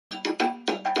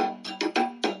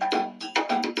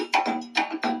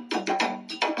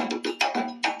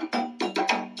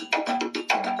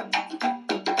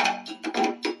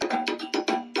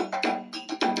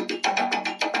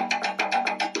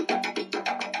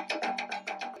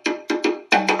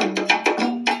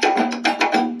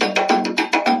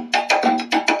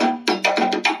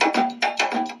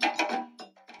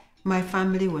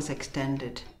family was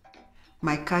extended.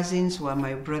 My cousins were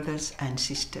my brothers and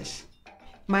sisters.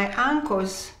 My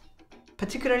uncles,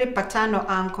 particularly paternal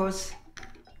uncles,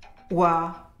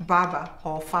 were Baba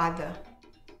or father,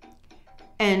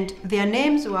 and their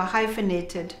names were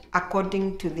hyphenated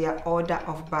according to their order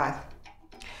of birth.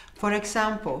 For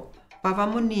example,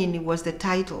 Baba Munini was the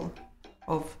title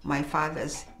of my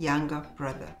father's younger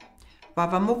brother.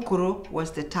 Baba Mukuru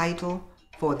was the title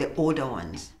for the older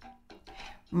ones.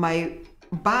 My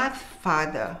birth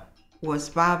father was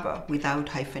Baba without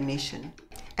hyphenation,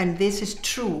 and this is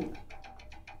true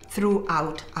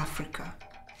throughout Africa.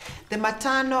 The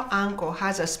maternal uncle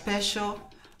has a special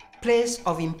place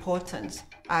of importance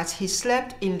as he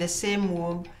slept in the same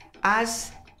womb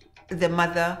as the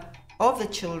mother of the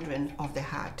children of the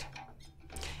heart.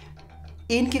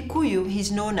 In Kikuyu,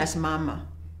 he's known as Mama.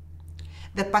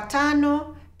 The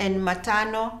paternal and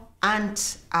maternal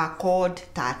aunts are called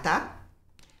Tata,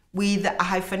 with a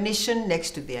hyphenation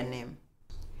next to their name.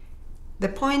 The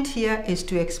point here is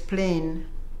to explain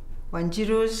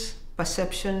Wanjiru's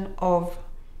perception of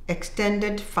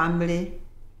extended family,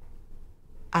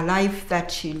 a life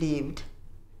that she lived,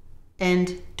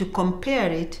 and to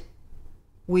compare it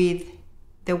with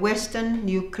the Western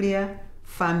nuclear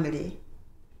family,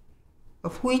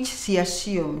 of which she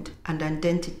assumed an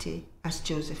identity as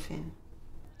Josephine.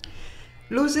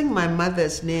 Losing my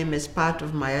mother's name as part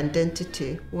of my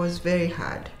identity was very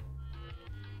hard.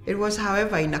 It was,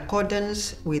 however, in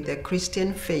accordance with the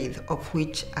Christian faith of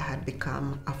which I had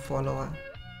become a follower.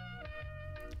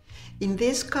 In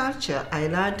this culture, I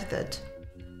learned that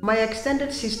my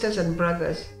extended sisters and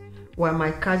brothers were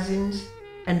my cousins,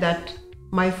 and that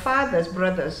my father's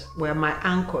brothers were my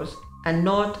uncles and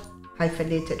not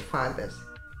hyphenated fathers.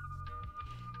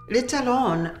 Later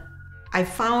on, I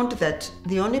found that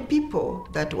the only people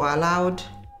that were allowed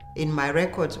in my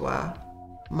records were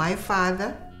my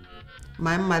father,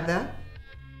 my mother,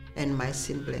 and my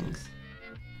siblings.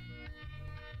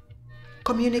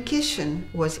 Communication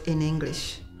was in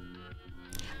English,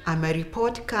 and my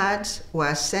report cards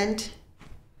were sent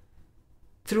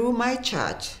through my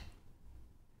church,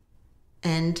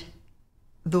 and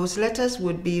those letters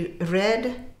would be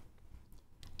read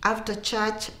after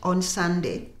church on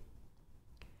Sunday,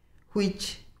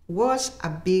 which was a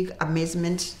big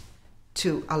amazement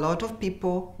to a lot of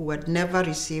people who had never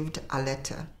received a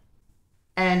letter.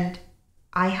 And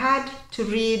I had to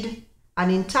read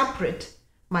and interpret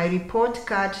my report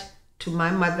card to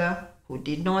my mother, who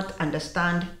did not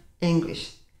understand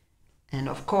English. And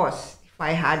of course, if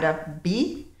I had a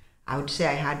B, I would say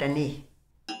I had an A.